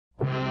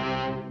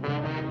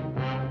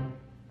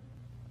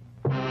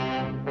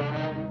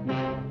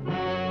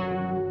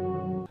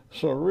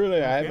So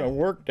really, I Okay. haven't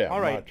worked that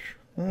All right. much.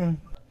 Hmm.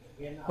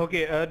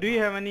 Okay. Do you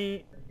have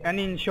any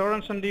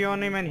insurance under your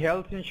name, and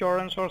health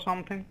insurance or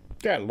something?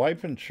 Got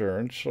life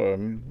insurance.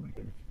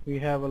 We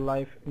have a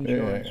life Yeah,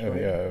 insurance,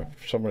 right? yeah,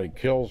 if somebody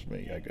kills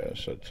me, I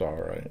guess that's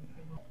all right.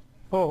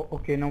 Oh,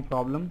 okay, no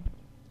problem.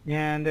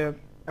 And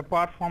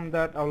apart from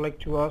that, I would like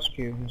to ask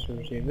you,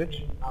 Mr. David,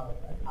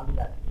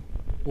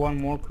 one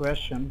more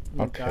question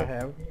which I Okay.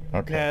 have.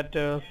 Okay.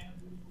 That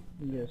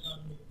yes,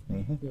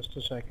 Hmm. just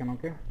a second,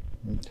 okay?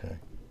 Okay.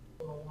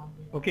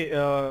 Okay.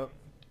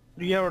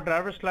 Do you have a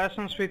driver's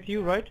license with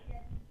you, right?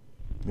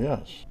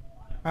 Yes.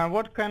 And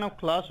what kind of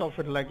class of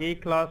it, like A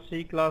class,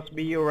 C class,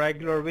 B, or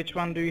regular? Which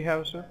one do you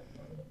have, sir?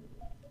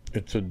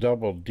 It's a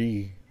double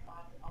D.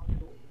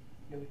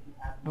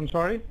 I'm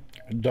sorry?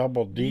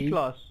 Double D D.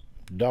 class.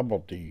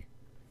 Double D.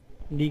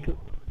 D.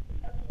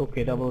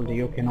 Okay, double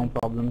D. Okay, no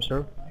problem,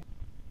 sir.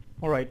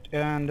 All right.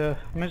 And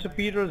Mr.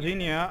 Peter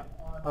Zinnia,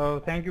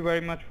 thank you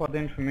very much for the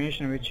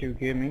information which you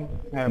gave me.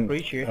 I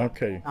appreciate.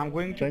 Okay. I'm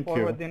going to Thank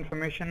forward you. the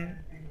information.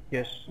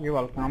 Yes, you're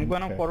welcome. I'm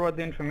going to Okay. forward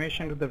the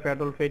information to the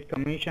Federal Trade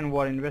Commission who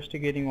are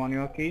investigating on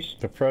your case.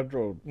 The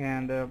Federal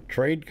And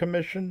Trade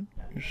Commission,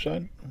 you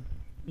said?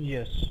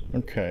 yes,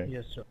 Okay.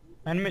 yes, sir.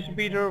 And Mr.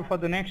 Peter, for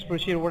the next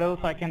procedure, what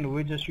else I can do?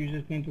 You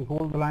just need to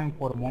hold the line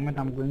for a moment.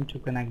 I'm going to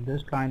connect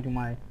this line to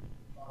my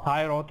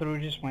higher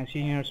authorities, my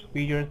senior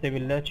superiors. They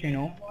will let you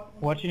know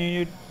what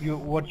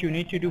you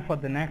need to do for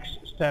the next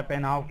step,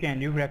 and how can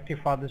you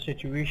rectify the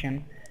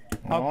situation.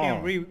 How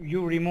can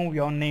you remove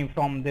your name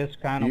from this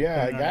kind of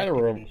Yeah, I criminal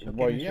gotta. activities, okay,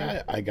 Well, Mr.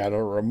 yeah, I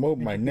gotta remove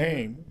my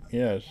name.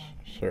 Yes,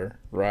 sir,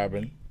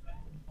 Robin.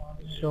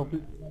 So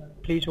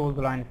please hold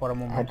the line for a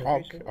moment. Okay,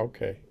 Okay. sir?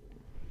 Okay.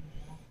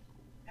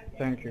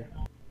 Thank you.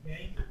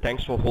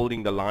 Thanks for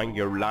holding the line.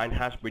 Your line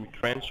has been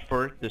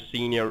transferred to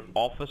senior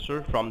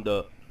officer from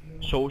the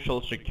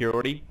Social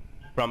Security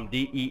from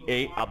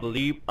DEA. I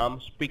believe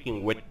I'm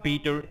speaking with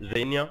Peter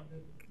Zenia.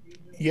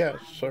 Yes,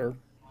 sir.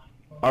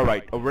 All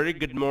right. A very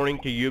good morning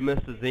to you,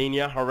 Mr.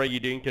 Zenia. How are you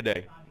doing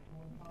today?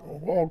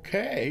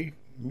 Okay.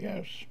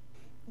 Yes.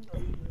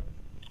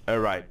 All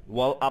right.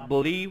 Well, I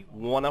believe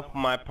one of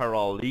my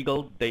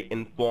paralegal, they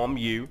informed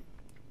you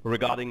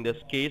regarding this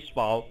case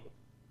file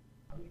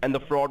and the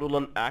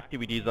fraudulent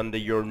activities under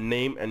your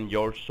name and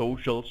your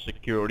Social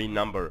Security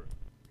number.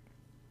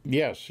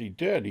 Yes, he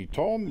did. He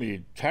told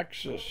me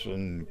Texas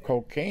and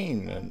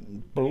cocaine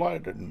and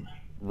blood and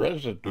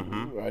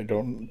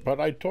residue. But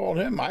I told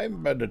him I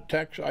haven't been to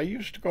Texas. I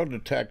used to go to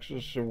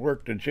Texas and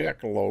work the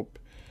jackalope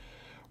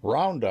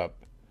roundup.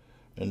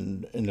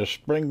 And in the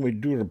spring we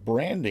do the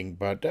branding,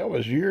 but that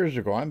was years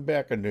ago. I'm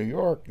back in New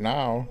York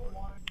now.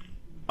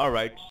 All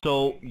right.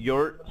 So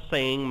you're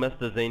saying,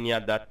 Mr.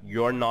 Zenia, that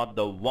you're not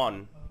the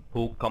one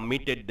who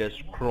committed this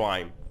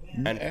crime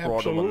and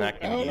fraudulent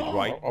activities, no,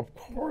 right? Of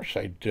course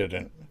I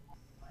didn't.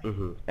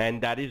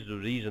 And that is the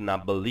reason I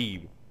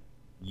believe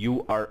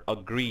you are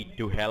agreed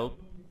to help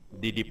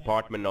the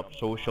Department of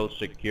Social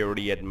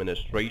Security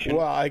Administration.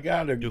 Well, I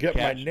got to get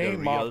my catch the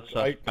name real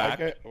off.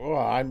 Well,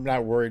 I'm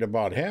not worried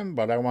about him,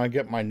 but I want to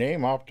get my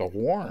name off the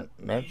warrant.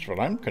 That's what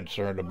I'm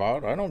concerned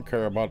about. I don't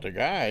care about the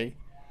guy.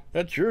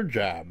 That's your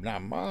job,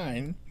 not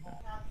mine.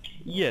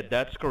 Yeah,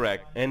 that's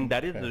correct. And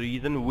that is the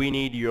reason we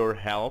need your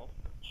help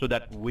so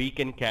that we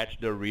can catch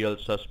the real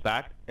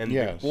suspect. And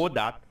before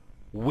that,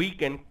 we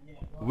can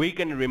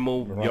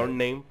remove your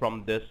name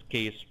from this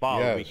case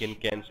file. We can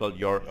cancel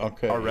your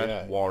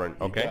arrest warrant.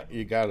 Okay.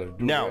 You got to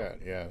do that.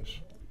 Yes.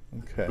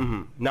 Okay.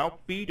 Now,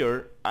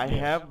 Peter, I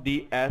have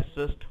the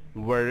assist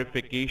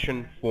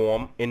verification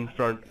form in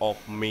front of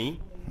me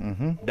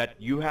that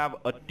you have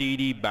a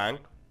TD Bank.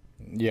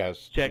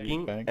 Yes.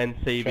 Checking and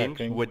savings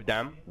with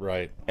them.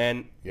 Right.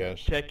 And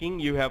checking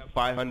you have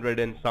 $500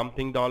 and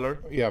something dollar.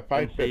 Yeah,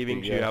 $550. And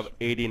savings you have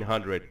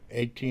 $1,800.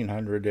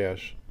 $1,800. Yes.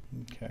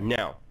 Okay.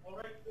 Now,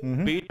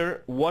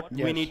 Peter, what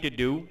we need to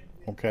do.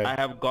 Okay. I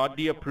have got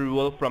the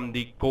approval from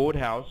the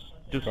courthouse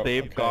to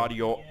safeguard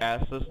your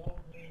assets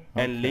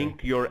and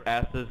link your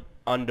assets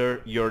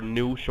under your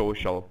new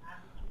social.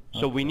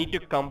 So we need to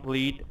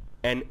complete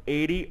an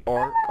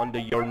ADR under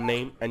your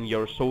name and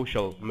your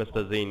social,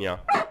 Mr. Zenia.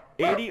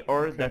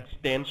 ADR that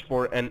stands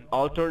for an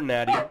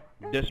alternative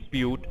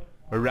dispute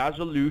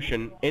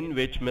resolution, in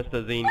which,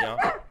 Mr. Zenia,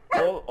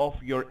 all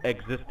of your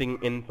existing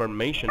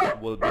information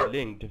will be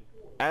linked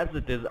as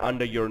it is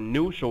under your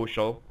new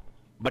social,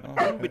 but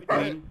in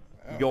between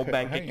your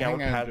bank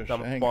account has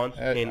some funds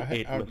in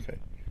it. Okay.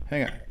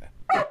 Hang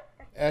on.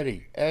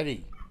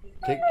 Eddie,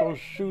 take those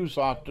shoes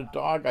off the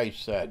dog, I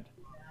said.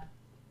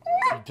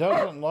 He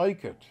doesn't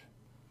like it.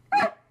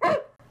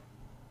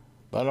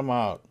 Let him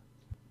out.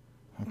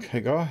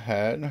 Okay, go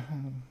ahead.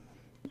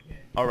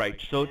 All right,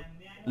 so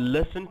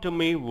listen to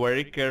me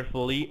very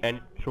carefully and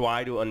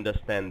try to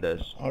understand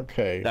this.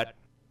 Okay. That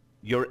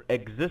your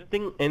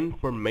existing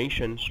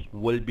information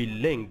will be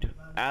linked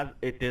as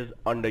it is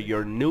under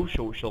your new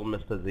social,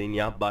 Mr.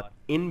 Zenia, but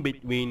in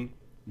between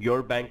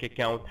your bank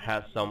account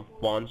has some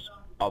funds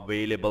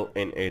available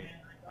in it.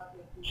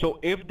 So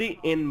if the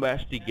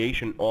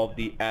investigation of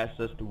the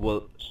assets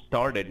will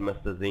started,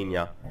 Mr.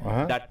 Xenia,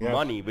 that Yes.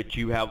 money which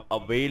you have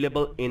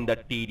available in the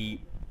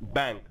TD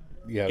bank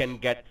Yes. can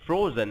get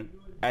frozen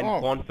and Oh.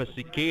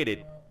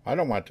 confiscated I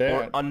don't want for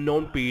that.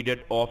 unknown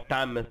period of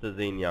time, Mr.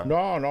 Xenia.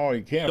 No,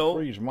 you can't So-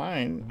 freeze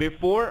mine.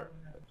 Before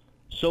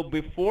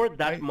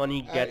that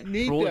money I gets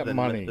need that frozen,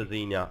 money. Mr.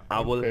 Xenia, I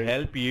will Okay.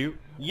 help you.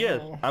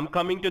 Yes, Oh. I'm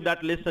coming to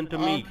that. Listen to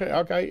me.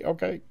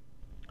 Okay.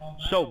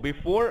 So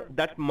before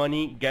that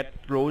money gets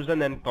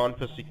frozen and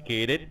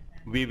confiscated,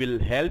 we will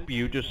help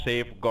you to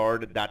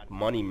safeguard that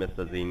money,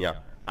 Mr.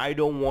 Xenia. I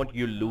don't want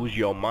you lose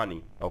your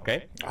money,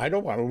 okay? I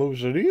don't want to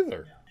lose it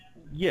either.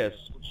 Yes,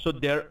 so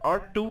there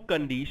are two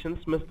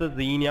conditions, Mr.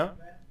 Xenia.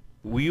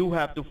 You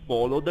have to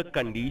follow the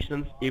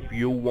conditions if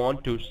you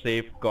want to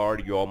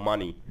safeguard your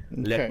money.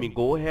 Let Okay. me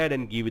go ahead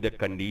and give you the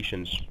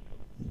conditions.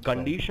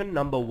 Condition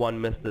number one,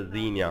 Mr.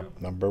 Xenia.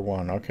 Number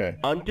one, okay.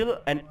 Until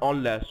and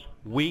unless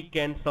we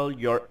cancel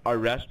your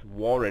arrest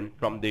warrant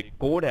from the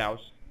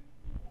courthouse,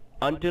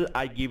 until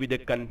I give you the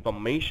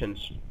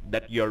confirmations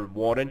that your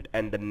warrant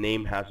and the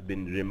name has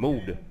been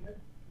removed,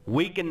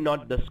 we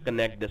cannot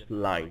disconnect this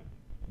line,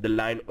 the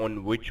line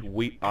on which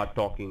we are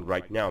talking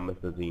right now,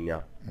 Mr.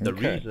 Xenia. The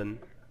Okay. reason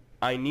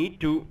I need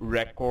to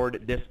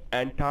record this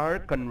entire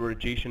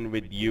conversation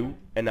with you,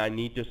 and I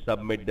need to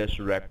submit this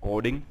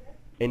recording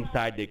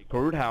inside the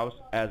courthouse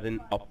as in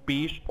a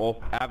piece of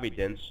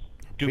evidence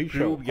to piece of-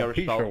 prove a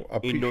yourself piece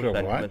of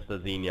innocent, what?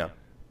 Mr. Xenia.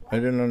 I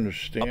didn't A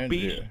understand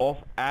piece you.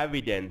 of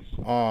evidence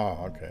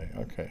Oh,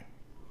 okay.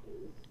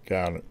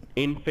 Got it.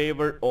 in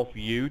favor of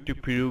you to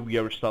prove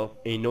yourself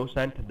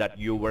innocent, that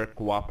you were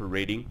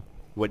cooperating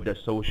with the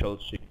Social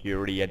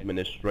Security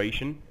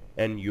Administration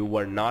and you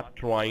were not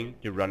trying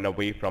to run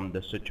away from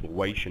the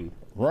situation.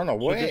 Run So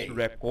away. this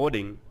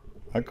recording,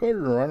 I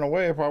couldn't run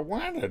away if I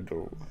wanted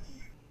to.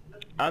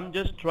 I'm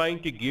just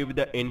trying to give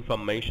the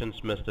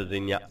informations, Mr.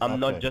 Xenia. I'm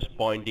not Okay. just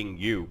pointing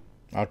you.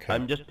 Okay.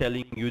 I'm just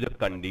telling you the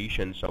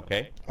conditions,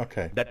 okay?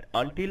 Okay. That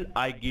until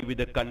I give you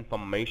the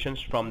confirmations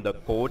from the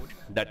court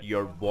that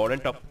your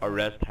warrant of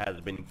arrest has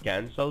been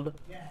cancelled,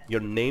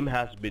 your name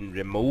has been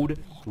removed,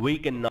 we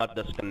cannot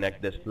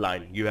disconnect this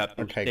line. You have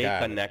to Okay, stay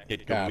got it. connected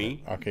to Got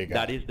me. it. Okay, got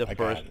That it. is the I got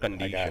first it. I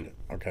condition. got it.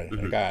 Okay, I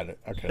Mhm. got it.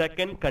 Okay.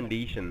 Second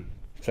condition.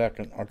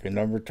 Second. Okay,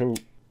 number two.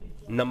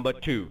 Number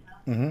two,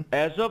 Mm-hmm.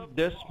 as of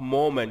this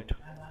moment,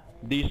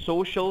 the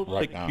Social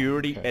Right now,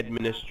 Security okay.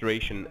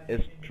 Administration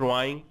is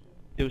trying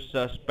to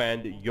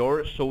suspend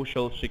your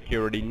Social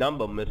Security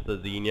number,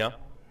 Mr. Xenia,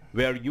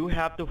 where you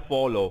have to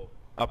follow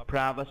a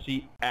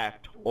Privacy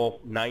Act of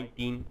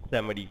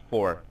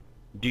 1974.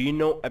 Do you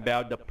know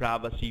about the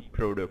Privacy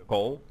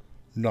Protocol?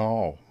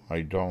 No,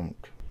 I don't.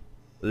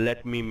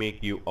 Let me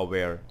make you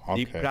aware.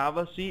 The Okay.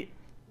 Privacy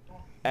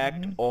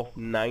Act of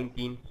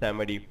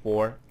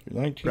 1974 Privacy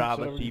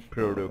 1974.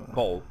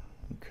 Protocol,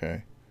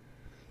 Okay.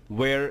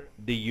 where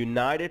the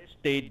United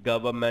States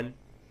government,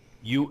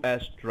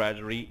 U.S.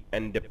 Treasury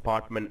and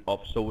Department of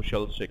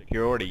Social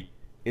Security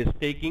is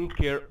taking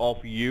care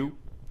of you,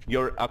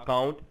 your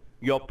account,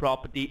 your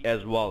property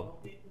as well.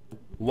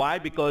 Why?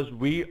 Because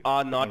we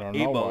are not don't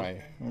know able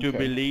why. to Okay.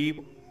 believe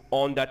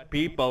on that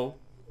people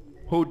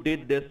who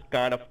did this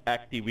kind of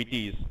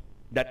activities.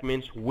 That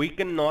means we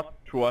cannot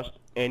trust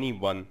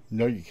anyone.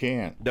 No, you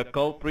can't. The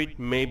culprit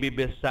may be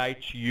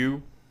besides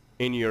you,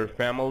 in your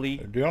family,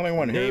 The only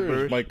one here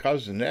neighbors, is my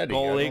cousin Eddie. I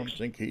colleagues. don't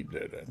think he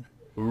did it.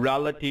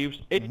 relatives.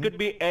 It could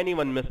be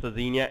anyone, Mr.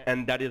 Xenia,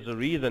 and that is the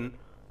reason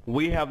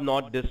we have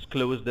not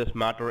disclosed this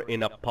matter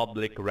in a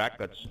public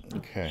records.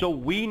 Okay. So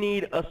we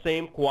need a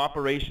same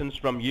cooperations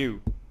from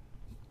you.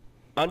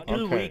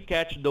 Until we Okay.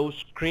 catch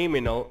those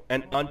criminal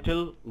and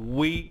until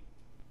we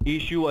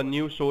issue a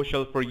new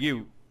social for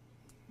you,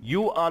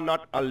 you are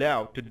not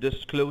allowed to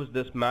disclose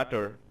this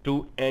matter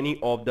to any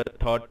of the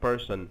third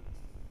person.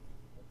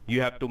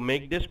 You have to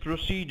make this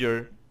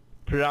procedure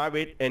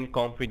private and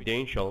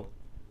confidential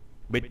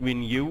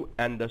between you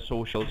and the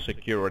Social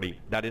Security.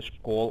 That is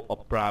called a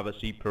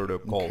privacy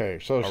protocol. Okay,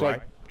 so it's All like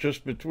right?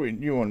 just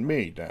between you and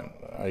me then.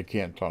 I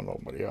can't tell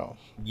nobody else.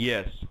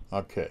 Yes.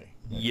 Okay.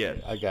 Yes.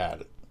 I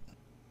got it.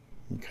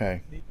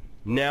 Okay.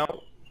 Now,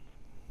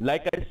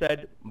 like I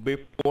said,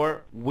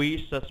 before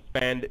we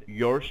suspend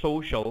your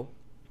social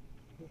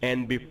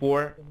and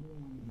before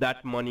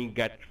that money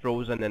gets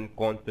frozen and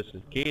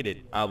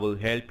confiscated, I will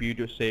help you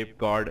to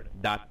safeguard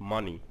that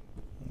money.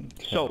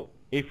 So,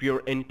 if your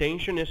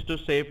intention is to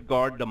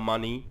safeguard the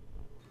money,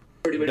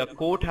 the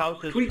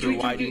courthouse is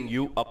providing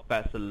you a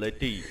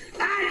facility.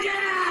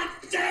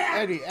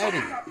 Eddie.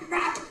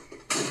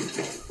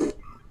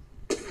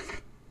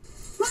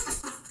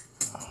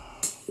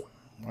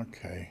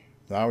 Okay.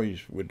 Now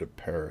he's with the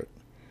parrot.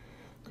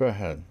 Go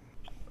ahead.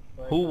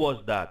 Who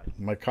was that?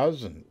 My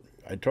cousin.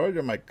 I told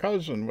you my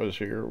cousin was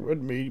here with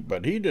me,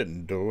 but he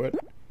didn't do it.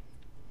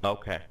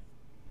 Okay.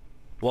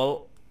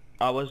 Well,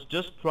 I was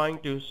just trying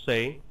to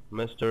say,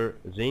 Mr.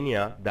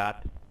 Xenia,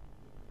 that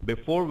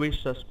before we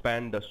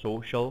suspend the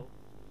social,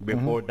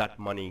 before that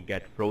money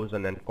get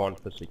frozen and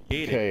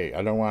confiscated, Okay,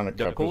 I don't want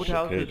to the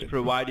courthouse is confiscate it.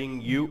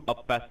 providing you a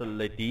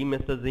facility,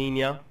 Mr.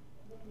 Xenia,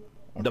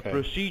 The Okay.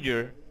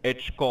 procedure,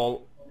 it's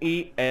called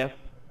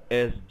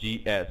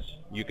EFSGS.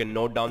 You can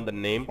note down the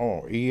name.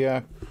 Oh,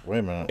 EF. Wait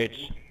a minute.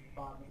 It's,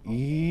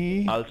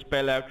 E. I'll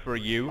spell out for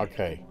you.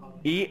 Okay.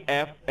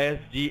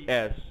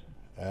 EFSGS.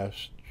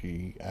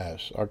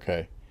 SGS.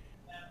 Okay.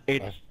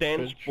 It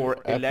stands for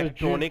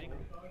Electronic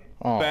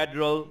Oh.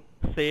 Federal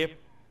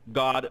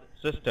Safeguard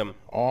System.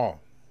 Oh.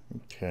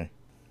 Okay.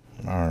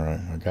 All right.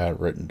 I got it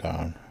written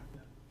down.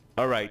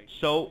 Alright,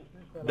 so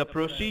the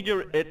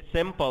procedure is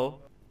simple.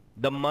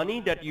 The money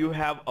that you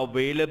have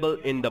available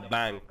in the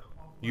bank,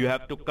 you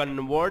have to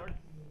convert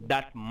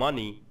that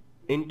money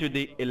into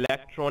the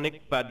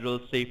Electronic Federal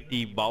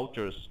Safety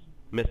Vouchers,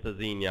 Mr.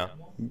 Zenia.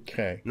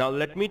 Okay. Now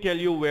let me tell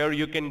you where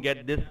you can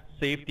get this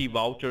safety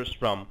vouchers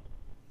from.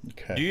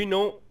 Okay. Do you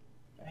know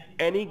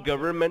any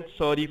government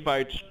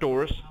certified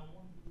stores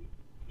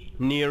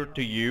near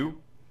to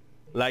you,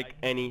 like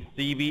any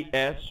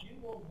CVS,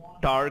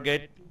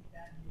 Target,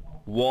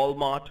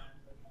 Walmart,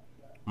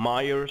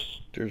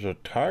 Myers, There's a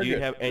Target.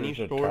 have any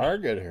There's stores? a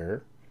Target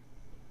here.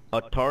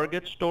 a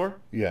Target store?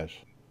 Yes.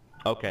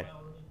 Okay.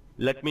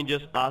 Let me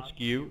just ask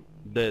you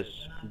this.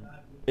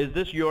 Is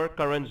this your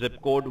current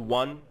zip code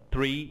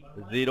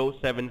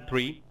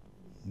 13073?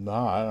 No,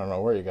 I don't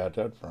know where you got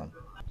that from.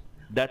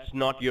 That's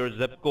not your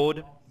zip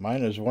code?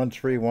 Mine is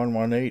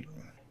 13118.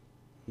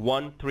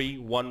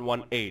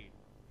 13118.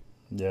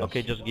 Yes.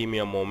 Okay, just give me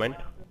a moment.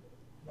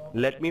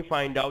 Let me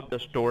find out the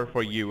store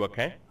for you,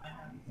 okay?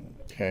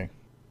 Okay.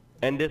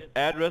 And this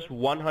address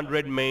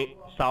 100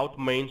 South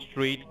Main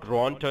Street,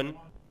 Groton,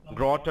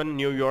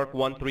 New York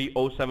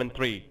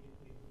 13073.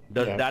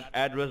 Does Yes. that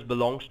address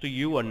belongs to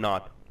you or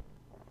not?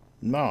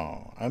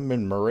 No, I'm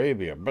in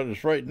Moravia, but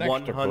it's right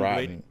next to 100.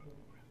 Groton.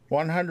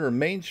 100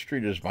 Main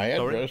Street is my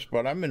Sorry? address,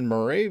 but I'm in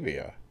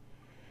Moravia.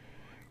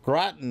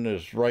 Groton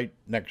is right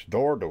next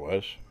door to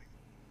us.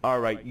 All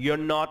right, you're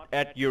not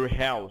at your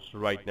house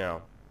right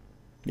now.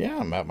 Yeah,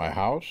 I'm at my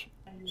house.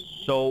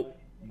 So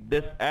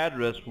this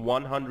address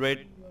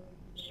 100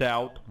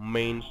 South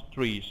Main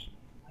Street,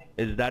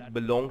 is that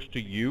belongs to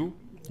you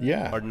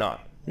Yeah. or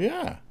not?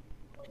 Yeah.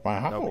 It's my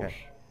house. Okay.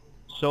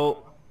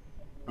 So,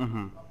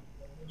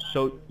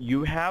 so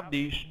you have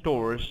these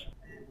stores,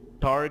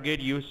 Target,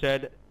 you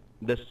said,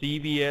 the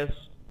CVS.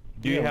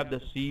 Do you Yeah. have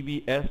the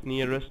CVS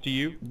nearest to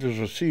you? There's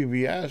a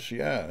CVS,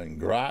 yeah, in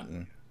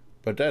Groton.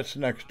 But that's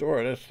next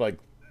door. That's like,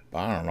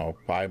 I don't know,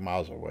 5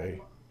 miles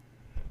away.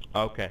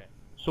 Okay.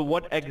 So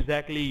what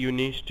exactly you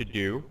need to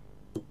do?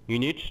 You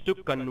need to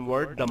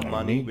convert the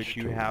money needs which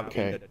you to, have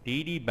okay. in the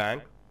TD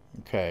Bank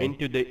Okay.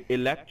 into the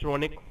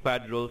Electronic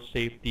Federal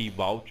Safety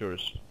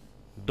Vouchers.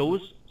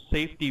 Those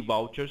safety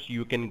vouchers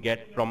you can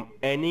get from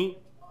any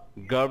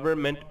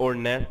government or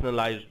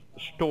nationalized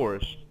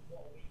stores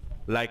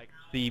like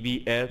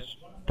CVS,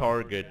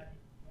 Target.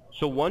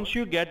 So once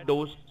you get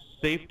those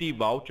safety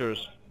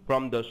vouchers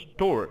from the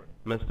store,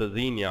 Mr.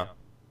 Zenia,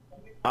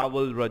 I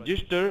will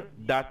register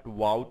that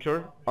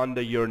voucher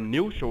under your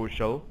new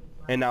social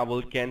and I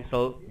will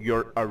cancel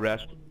your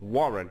arrest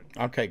warrant.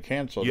 Okay,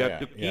 cancel You that. have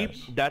to keep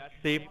yes. that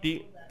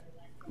safety.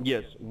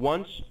 Yes,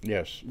 once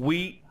Yes.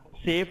 we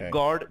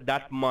safeguard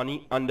that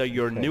money under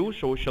your Okay. new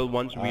social,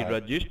 once we Alright.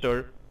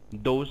 register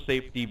those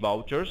safety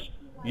vouchers,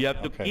 you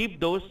have to Okay. keep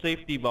those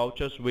safety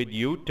vouchers with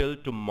you till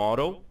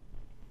tomorrow.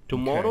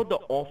 Tomorrow Okay.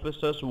 the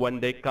officers, when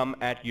they come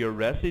at your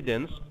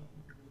residence,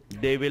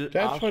 they will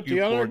That's ask what you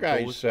the other for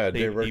guy those said. safety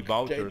They were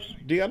vouchers.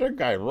 the other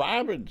guy,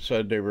 Robin,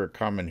 said they were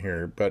coming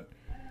here, but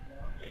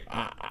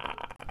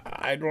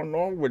I don't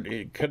know.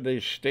 Could they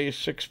stay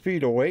 6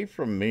 feet away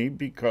from me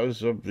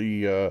because of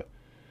the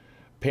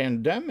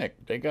pandemic?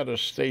 They got to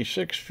stay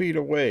 6 feet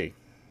away.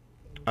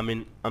 I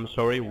mean, I'm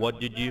sorry, what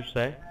did you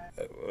say?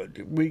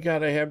 We got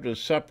to have the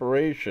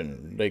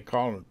separation. They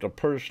call it the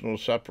personal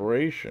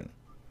separation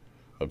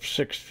of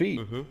 6 feet.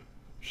 Mhm.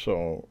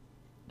 So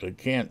they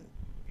can't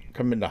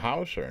come in the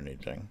house or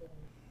anything.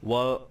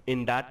 Well,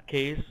 in that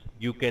case,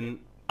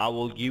 I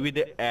will give you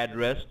the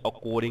address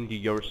according to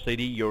your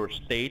city, your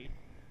state,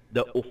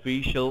 the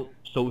official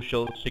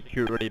social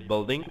security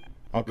building,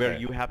 where Okay.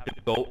 you have to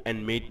go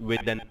and meet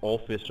with an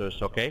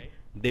officers, okay?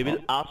 They will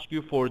ask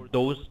you for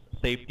those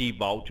safety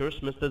vouchers,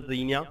 Mr.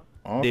 Zenia.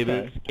 They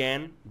will Okay.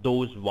 scan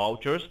those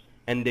vouchers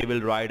and they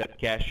will write a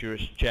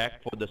cashier's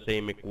check for the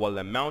same equal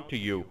amount to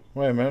you.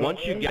 Wait a minute.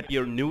 Once you get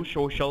your new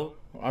social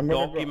I'm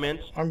gonna go-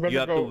 documents, I'm gonna you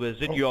have go- to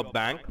visit oh. your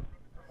bank.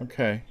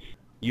 Okay.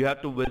 You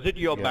have to visit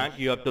your Yes. bank,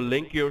 you have to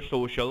link your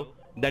social,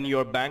 then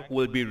your bank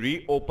will be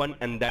reopened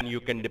and then you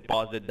can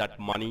deposit that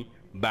money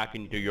back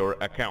into your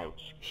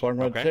accounts. So I'm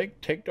going to Okay.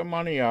 take the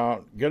money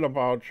out, get a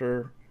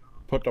voucher,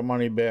 put the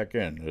money back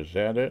in. Is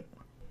that it?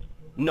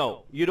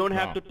 No, you don't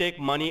have No. to take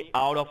money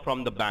out of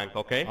from the bank,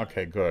 okay?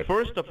 Okay, good.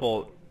 First of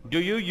all, do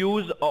you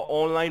use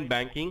online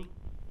banking,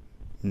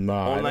 No,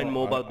 I online don't-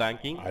 mobile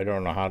banking? I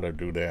don't know how to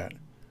do that.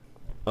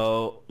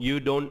 You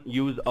don't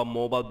use a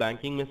mobile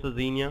banking, Mr.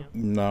 Zenia?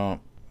 No.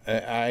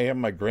 I have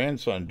my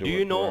grandson do it. Do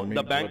you know for me,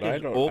 the bank but I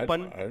is don't-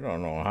 open? I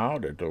don't know how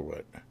to do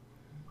it.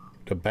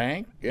 The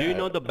bank? Do you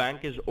know the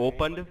bank is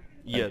opened?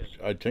 Yes.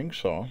 I think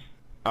so.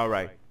 All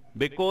right.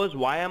 Because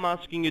why I'm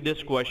asking you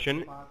this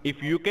question,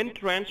 if you can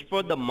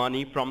transfer the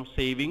money from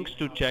savings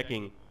to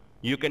checking,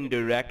 you can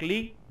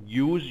directly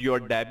use your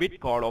debit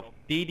card of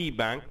TD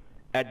Bank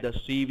at the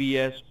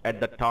CVS, at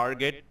the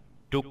Target,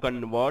 to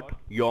convert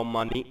your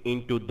money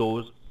into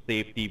those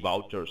safety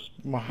vouchers.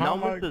 Well, Now,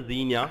 Mr.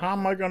 Zenia, how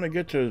am I going to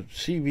get to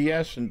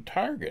CVS and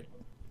Target?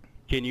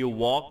 can you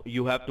walk?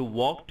 You have to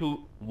walk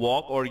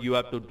or you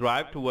have to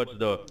drive towards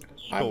the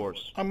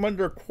stores. I'm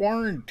under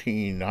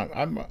quarantine.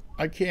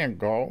 I can't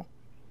go.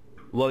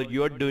 Well,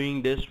 you're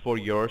doing this for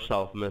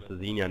yourself, Mr.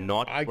 Zenia,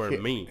 not for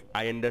me.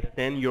 I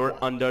understand you're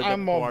under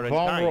the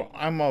quarantine.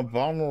 I'm a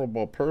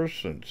vulnerable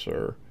person,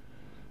 sir.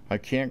 I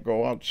can't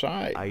go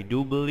outside. I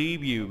do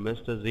believe you,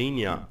 Mr.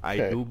 Zenia.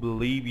 Okay. I do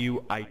believe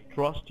you. I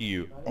trust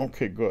you.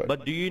 Okay, good.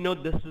 But do you know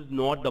this is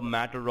not the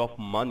matter of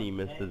money,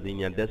 Mr.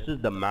 Zenia. This is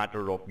the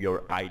matter of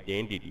your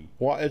identity.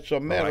 Well, it's a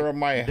matter of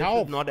my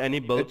health. This is not any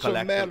bill collection.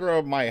 It's a matter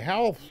of my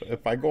health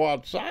if I go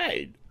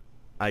outside.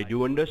 I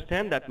do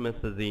understand that,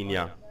 Mr.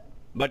 Zenia.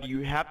 But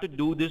you have to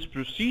do this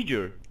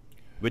procedure.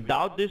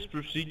 Without this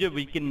procedure,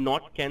 we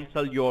cannot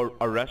cancel your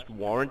arrest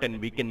warrant and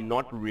we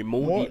cannot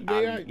remove the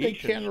allegations they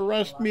can't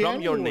arrest me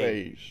from your name.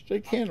 anyways.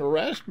 They can't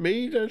arrest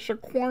me. There's a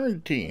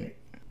quarantine.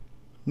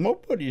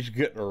 Nobody's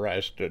getting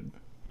arrested.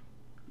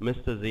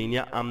 Mr.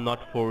 Zenia, I'm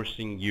not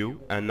forcing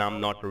you and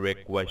I'm not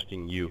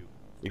requesting you.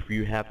 If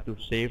you have to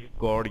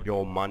safeguard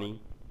your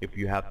money, if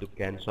you have to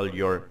cancel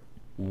your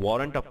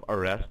warrant of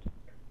arrest,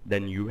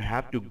 then you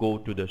have to go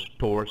to the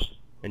stores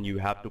and you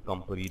have to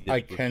complete this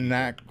procedure.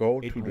 Cannot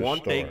go to the store. It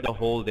won't take the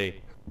whole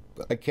day.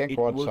 I can't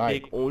go outside.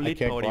 It will take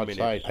only 30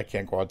 minutes. I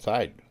can't go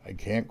outside. I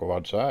can't go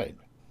outside.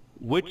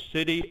 Which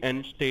city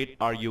and state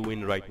are you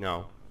in right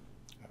now?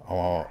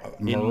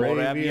 In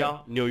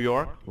Moravia, New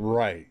York?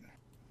 Right.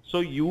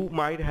 So you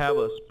might have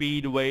a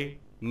Speedway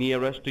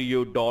nearest to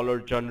you, Dollar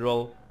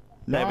General,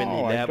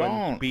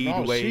 7-Eleven,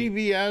 Speedway. No,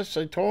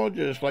 CVS, I told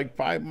you, it's like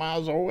 5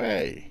 miles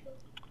away.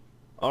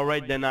 All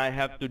right, then I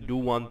have to do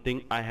one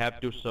thing. I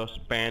have to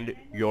suspend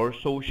your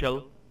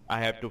social. I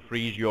have to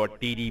freeze your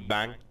TD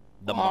Bank,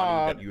 the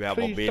money that you have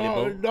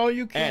available. No,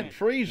 you can't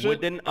freeze it.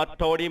 Within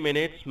 30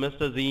 minutes,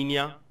 Mr.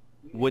 Zenia,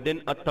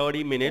 within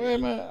 30 minutes,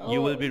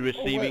 you will be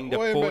receiving the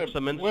court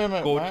summons,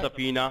 court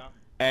subpoena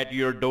at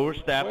your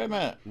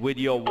doorstep with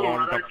your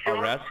warrant of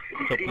arrest.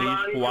 So please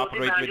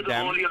cooperate with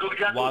them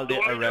while they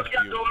arrest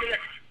you.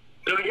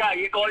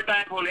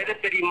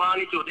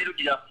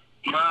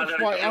 That's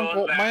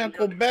my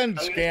Uncle Ben,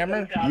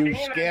 scammer. You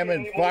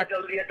scamming fuck.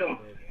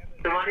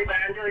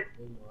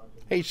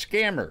 Hey,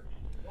 scammer.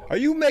 Are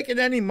you making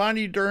any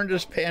money during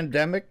this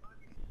pandemic?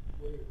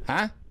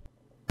 Huh?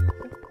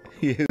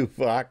 You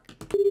fuck.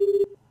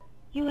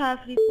 You have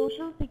the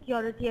Social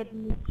Security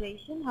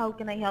Administration. How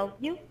can I help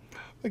you?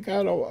 I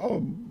got a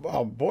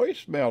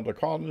voicemail to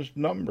call this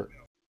number.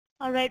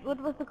 All right,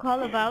 what was the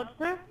call about,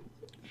 sir?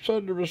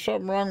 Said there was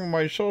something wrong with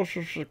my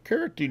Social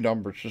Security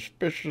number.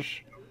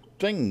 Suspicious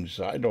things.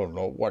 I don't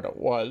know what it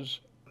was.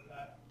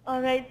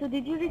 All right, so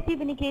did you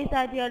receive any case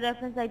ID or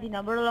reference ID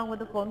number along with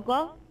the phone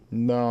call?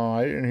 No,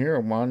 I didn't hear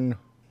one.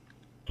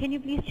 Can you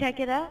please check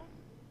it out?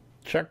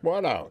 Check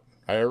what out?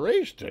 I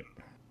erased it.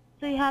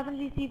 So you haven't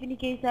received any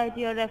case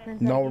ID or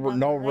reference No, ID number,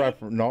 no right?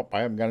 reference. Nope,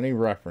 I haven't got any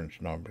reference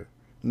number.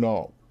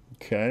 No.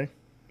 Okay.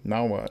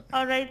 Now what?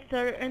 All right,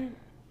 sir. In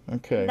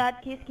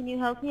that case, can you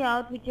help me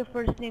out with your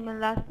first name and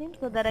last name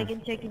so that I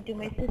can check into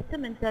my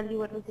system and tell you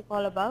what was the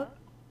call about?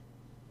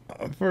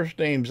 First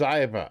name's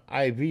Iva,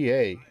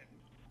 I-V-A.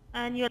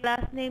 And your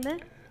last name is?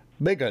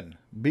 Biggun,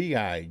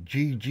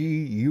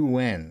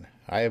 B-I-G-G-U-N.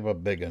 Iva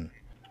Biggun.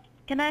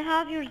 Can I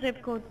have your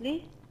zip code,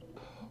 please?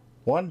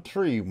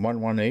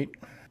 13118.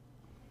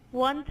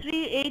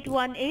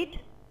 13818?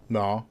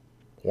 No,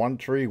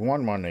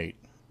 13118.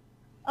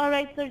 All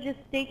right, sir, just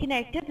stay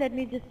connected. Let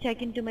me just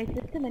check into my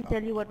system and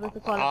tell you what was the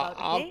call about,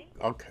 okay?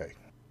 Okay.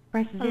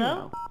 Press Hello?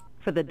 0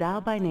 for the dial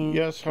by name.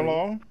 Yes,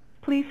 hello?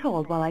 Please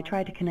hold while I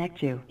try to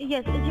connect you.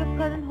 Yes, your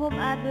current home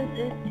address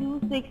is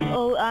 260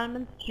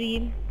 Almond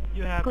Stream,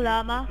 You have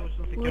Kalama.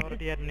 Social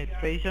Security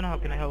Administration. How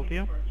can I help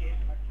you?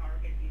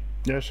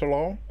 Yes,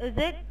 hello? Is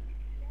it?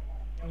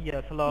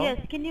 Yes, hello?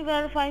 Yes, can you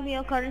verify me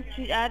your current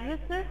street address,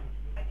 sir?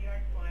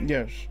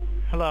 Yes.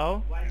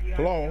 Hello?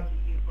 Hello?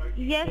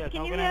 Yes, Yes, can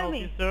how you can I hear help me?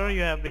 you, sir?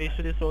 You have reached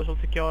the Social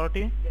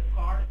Security.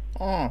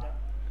 Oh.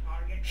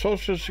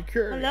 Social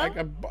Security.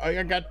 Hello?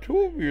 I got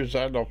two of you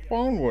on the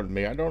phone with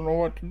me. I don't know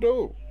what to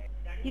do.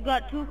 You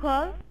got two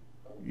calls?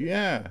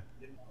 Yeah.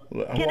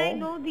 Can I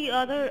know the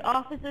other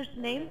officer's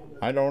name?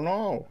 I don't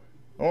know.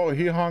 Oh,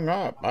 he hung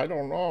up. I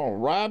don't know.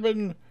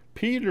 Robin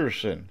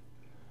Peterson.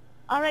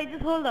 All right,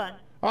 just hold on.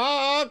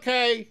 Oh,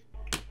 okay.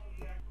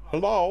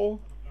 Hello?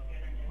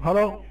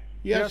 Hello?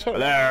 Yes, Hello.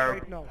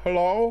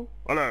 hello?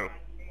 Hello.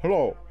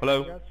 Hello?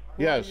 Hello.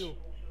 Yes.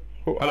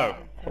 Hello.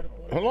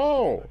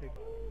 Hello?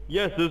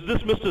 Yes, is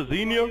this Mr.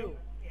 Zenia?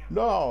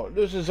 No,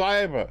 this is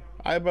Iva.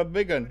 Iva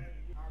Biggun.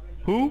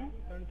 Who?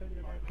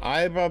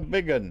 Iva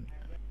Biggun.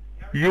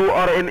 You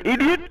are an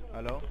idiot?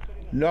 Hello.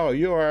 No,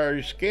 you are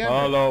a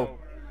scammer. Hello.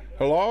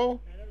 Hello?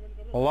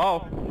 Hello.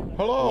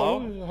 Hello?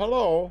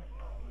 Hello?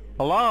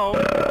 Hello?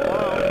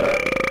 Hello?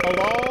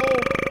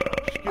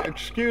 Hello?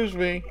 Excuse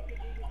me.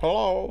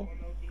 Hello?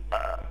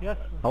 Yes.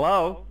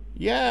 Hello?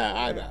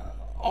 Yeah,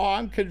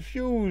 I'm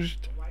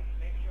confused.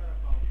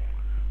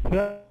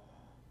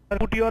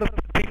 Put your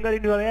finger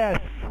in your ass.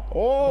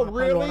 Oh,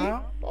 really?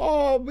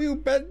 Oh, you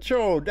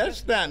Bencho,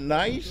 that's not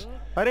nice.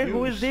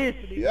 Who is this?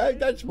 Yeah,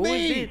 that's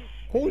me.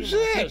 Who's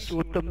this? No,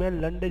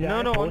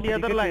 on the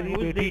other line. Who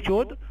is this?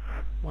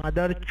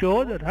 Mother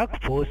chod, rak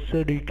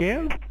phosdi ke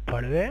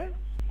padve.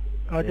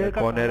 Ajay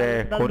ka kone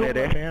re?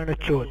 Fan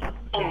chod.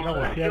 Na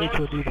hoshiyari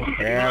chodi do.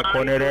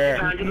 Kone re?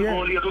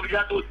 रुक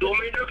जा तू 2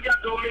 minute रुक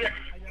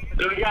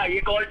जा ये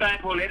call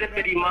type होने दे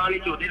तेरी मां नहीं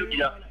चोदी रुक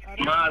जा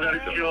मादर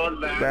चोद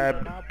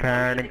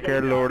फैन के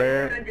लोड़े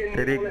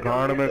तेरी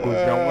गांड में घुस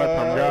जाऊंगा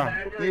समझा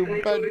You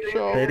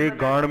Bencho. तेरी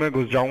गांड में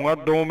घुस जाऊंगा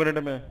 2 मिनट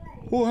में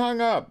Who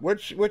hung up?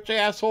 Which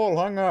asshole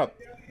hung up?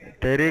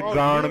 तेरी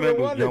गांड में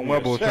घुस जाऊंगा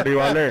भोसड़ी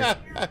वाले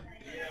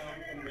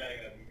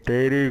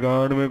तेरी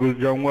गांड में घुस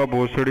जाऊंगा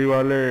भोसड़ी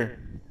वाले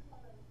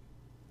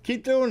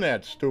Keep doing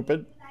that,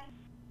 stupid.